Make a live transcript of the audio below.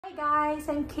Hi guys!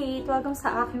 I'm Kate. Welcome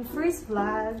sa aking first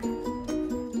vlog.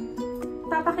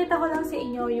 Papakita ko lang sa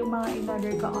inyo yung mga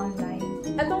in-order ko online.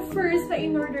 Itong first na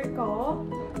in-order ko,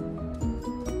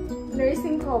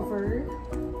 nursing cover.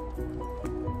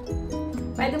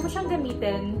 Pwede mo siyang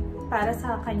gamitin para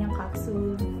sa kanyang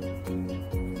capsule.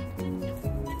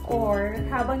 Or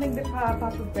habang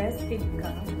nagpa-breastfeed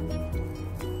ka,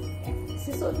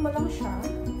 sisuot mo lang siya.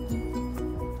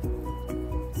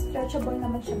 Stretchable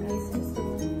naman siya guys. So,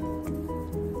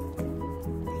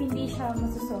 hindi siya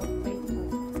masusoft.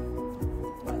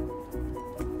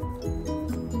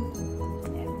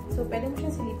 So, pwede mo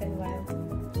siya silipin while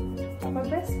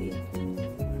breastfeed.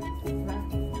 Diba?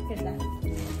 Ganda.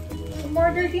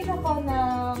 Umorder din ako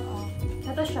ng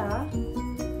ito siya.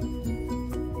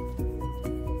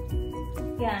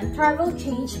 Yan. Travel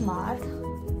Change Mat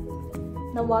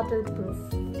na waterproof.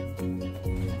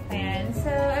 Ayan. So,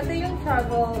 ito yung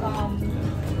travel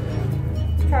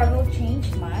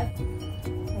change mat.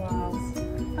 Wow.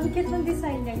 Ang cute ng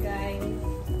design niya, guys.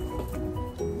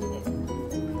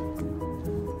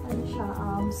 Ano siya?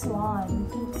 Swan.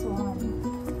 Pink swan.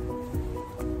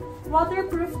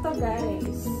 Waterproof to,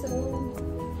 guys. So,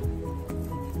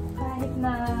 kahit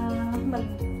na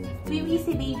mag-baby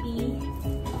si baby,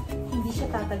 hindi siya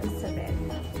tatagos sa bed.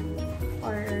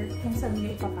 Or kung saan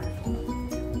nyo ipapato.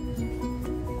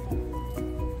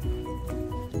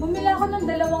 Bumili ako ng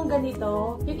dalawang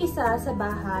ganito. Yung isa sa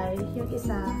bahay, yung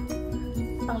isa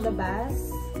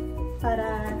panglabas.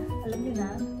 Para, alam nyo na,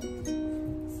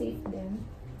 safe din.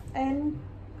 And,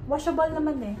 washable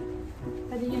naman eh.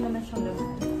 Pwede nyo naman siyang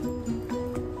laman.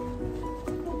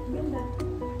 Oh, ganda.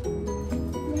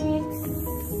 Next.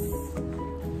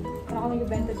 Para ako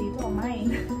nagbenta dito,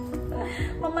 mine.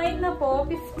 Mamain na po,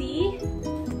 50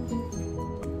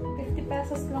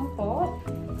 pesos lang po.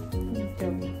 Ito.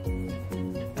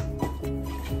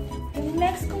 Yung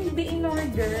next kong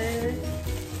in-order,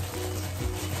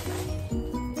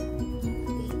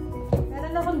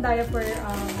 meron akong diaper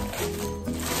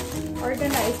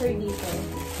organizer dito.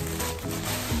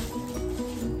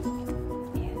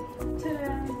 Ayan.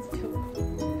 Tadaan!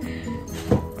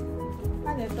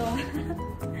 Ano ito?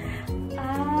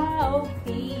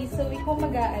 Okay. So, ikaw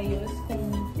mag-aayos kung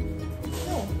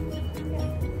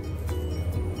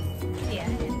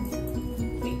Ayan.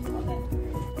 Wait, hold on.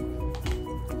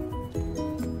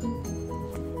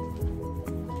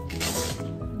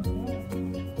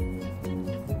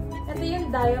 Ito yung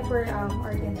diaper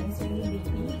organizer ni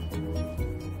baby.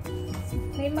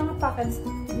 May mga pockets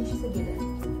din siya sa gilid.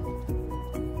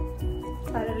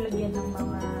 Para lagyan ng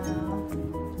mga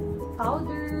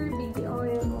powder, baby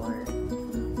oil, or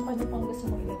ano pang gusto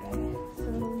mo ilagay.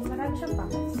 So, marami siyang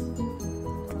pockets.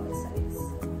 All sides.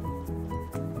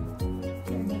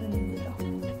 Kaya meron din dito.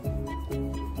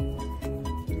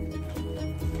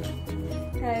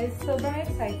 Guys, sobrang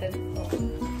excited ko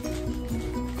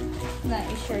na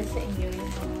i-share sa inyo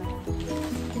yung mga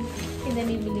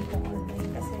pinamimili kong online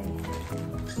kasi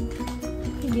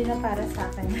hindi na para sa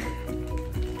akin.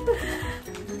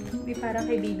 Hindi para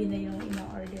kay baby na yung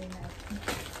ina-order natin.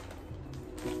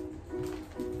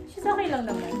 She's okay lang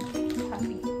naman.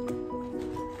 Happy.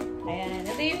 Ayan.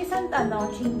 Ito yung isang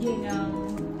changing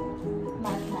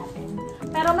mat natin.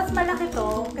 Pero mas malaki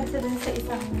to kasi dun sa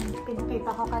isang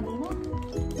pinakita ko kanina.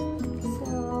 So,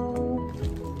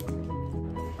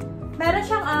 meron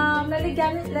siyang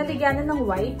lalagyanan ng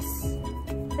wipes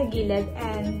sa gilid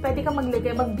and pwede kang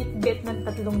magbit-bit ng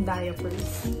 3 diapers.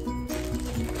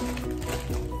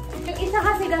 Yung isa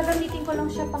kasi gagamitin ko lang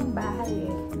siya pang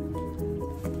bahay eh.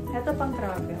 Ito pang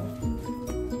travel.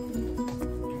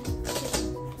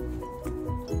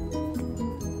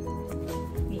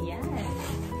 Ayan.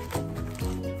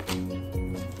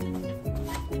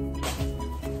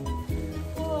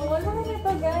 Oh, wala na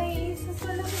ito guys.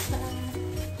 Masala ko sa.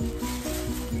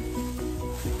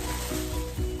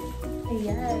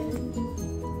 Ayan.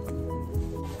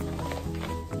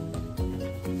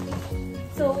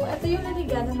 So, ito yung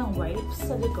nalagyanan ng wipes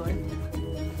sa likod.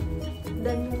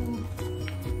 Then, yung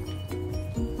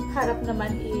harap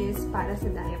naman is para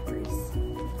sa diapers.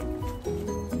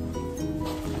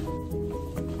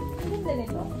 Ano din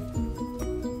ito?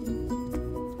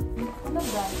 Ano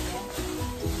brand niya?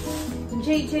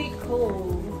 JJ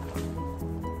Cole.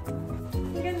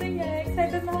 Ang ganda niya.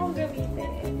 Excited na akong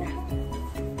gamitin.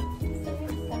 So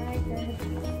excited.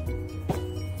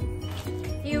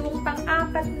 Yung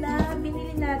pang-apat na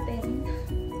binili natin.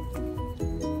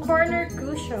 Corner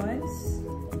cushions.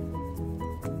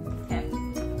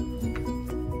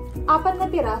 4 na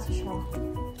piraso siya.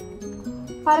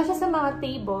 Para siya sa mga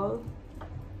table.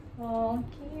 Oh,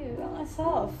 cute. Ang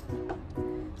soft.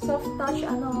 Soft touch,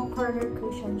 corner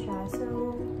cushion siya.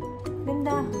 So,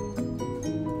 ganda.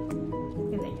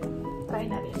 Ganda yun. Try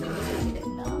natin.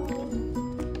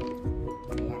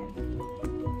 Ayan.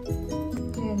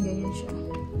 Ayan, ganyan siya.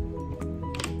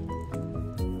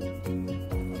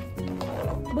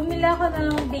 Bumili ako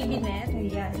ng baby net.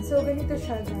 Ayan. So, ganito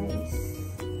siya, guys.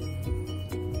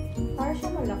 Para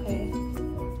siya malaki.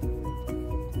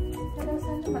 Pero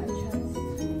saan na ma-adjust?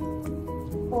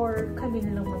 Or kami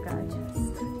na lang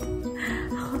mag-a-adjust?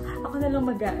 Ako na lang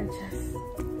mag-a-adjust.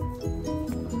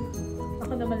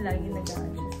 Ako naman lagi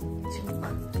nag-a-adjust.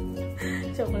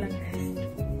 Joke lang, guys.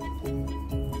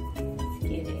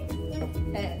 Kidding.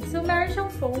 Ayan. So, meron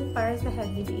siyang foam para sa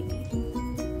heavy baby.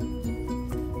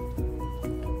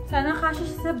 Sana kasya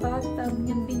siya sa bathtub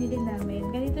yung binili namin.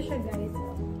 Ganito siya, guys.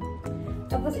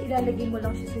 Tapos, ilalagay mo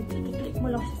lang siya sa gilid. I-click mo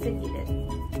lang siya sa gilid.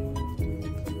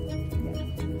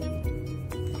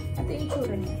 Ito yung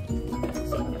tsura niya.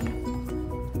 Sa inyo.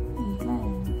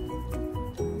 Ayan.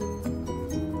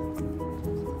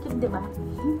 Cute, diba?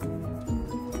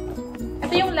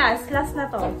 Ito yung last. Last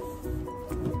na to.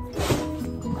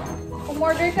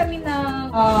 Umorder kami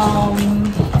ng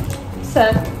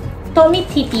sa Tommee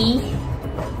Tippee.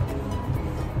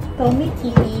 Tommee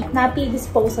Tippee nappy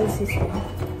disposal system.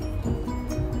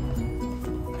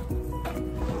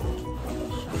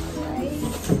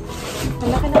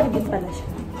 Malaki na din pala siya.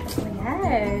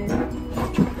 Ayan.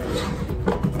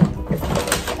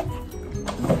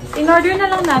 In-order na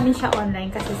lang namin siya online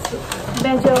kasi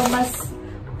medyo mas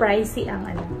pricey ang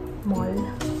mall.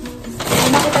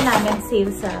 Nakita namin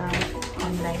sale sa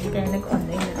online. Kaya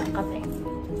nag-online na lang kami.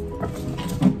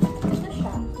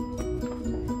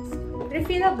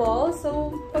 Refillable.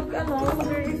 So, pag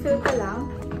mag-refill ka lang.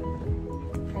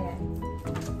 Ayan.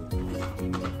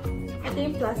 Ito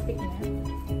yung plastic niya.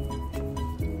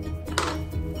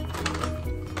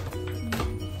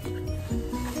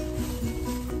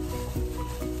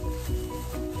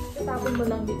 Tapon mo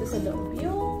lang dito sa loob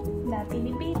yung nappy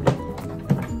ni baby.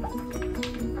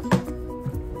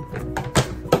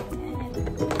 Ayan.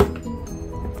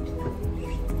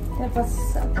 Tapos,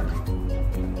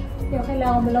 yung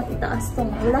kailangan mo lang itaas ito.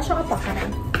 Wala siyang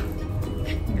apakaran.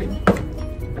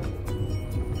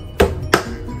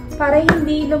 Para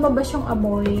hindi lumabas yung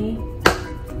amoy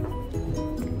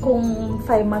kung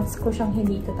 5 months ko siyang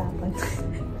hindi tatapon.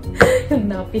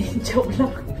 Yung nappy, joke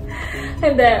lang.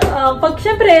 Hindi. Pag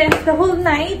syempre, the whole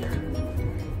night,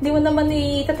 hindi mo naman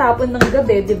itatapon ng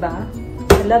gabi, di ba?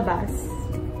 Sa labas.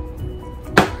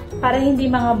 Para hindi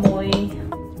mangamoy.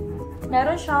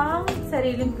 Meron siyang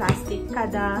sariling plastic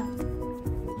kada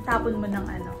tapon mo ng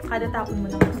kada tapon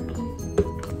mo ng nappy.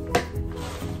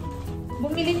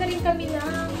 Bumili na rin kami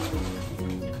ng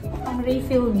ang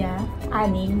refill niya,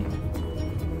 6.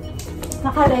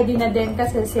 Naka-ready na din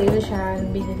kasi sale siya,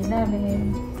 binili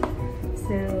namin.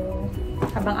 So,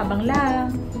 abang-abang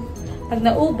lang. Pag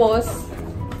naubos,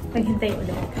 maghintay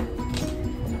ulit.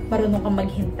 Marunong kang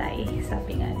maghintay,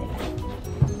 sabi nga nila.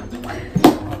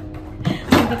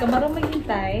 Hindi ka marunong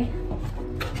maghintay,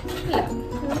 wala.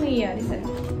 Ano nangyayari sa'yo?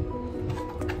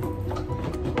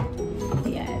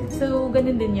 Ayan. So,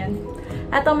 ganun din yan.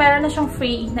 At meron na siyang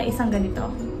free na isang ganito.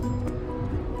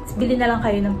 Tapos, bili na lang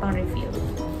kayo ng pang-refill.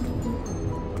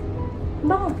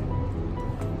 Bango.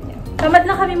 Tamad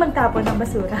lang kami magtapon ng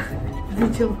basura.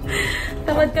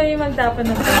 Tamad kami magtapon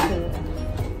ng basura.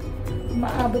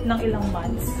 Maabot ng ilang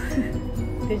months.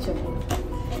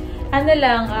 Ano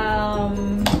lang,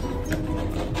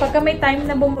 pagka may time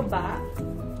na bumaba,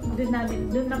 doon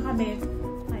lang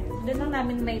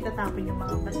namin may itatapon yung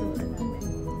mga basura namin.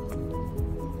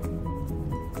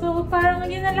 So, parang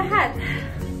yun na lahat.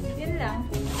 Yun lang.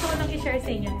 Gusto ko lang i-share sa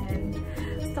inyo yan.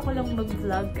 Gusto ko lang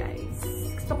mag-vlog, guys.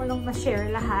 Gusto ko lang ma-share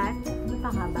lahat. Ano pa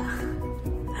nga ba?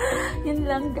 Yun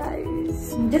lang,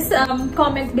 guys. Just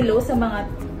comment below sa mga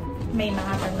may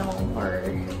mga tanong or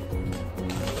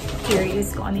curious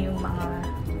kung ano yung mga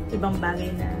ibang bagay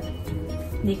na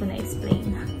hindi ko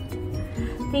na-explain.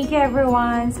 Thank you,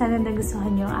 everyone. Sana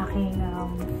nagustuhan nyo ang aking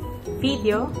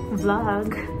video,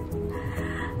 vlog.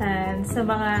 And sa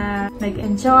mga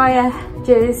nag-enjoy,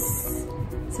 just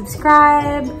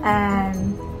subscribe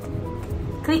and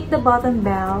click the button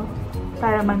bell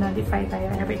para ma-notify tayo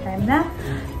every time na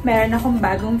meron akong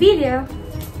bagong video.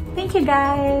 Thank you,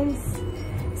 guys!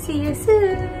 See you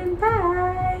soon! Bye!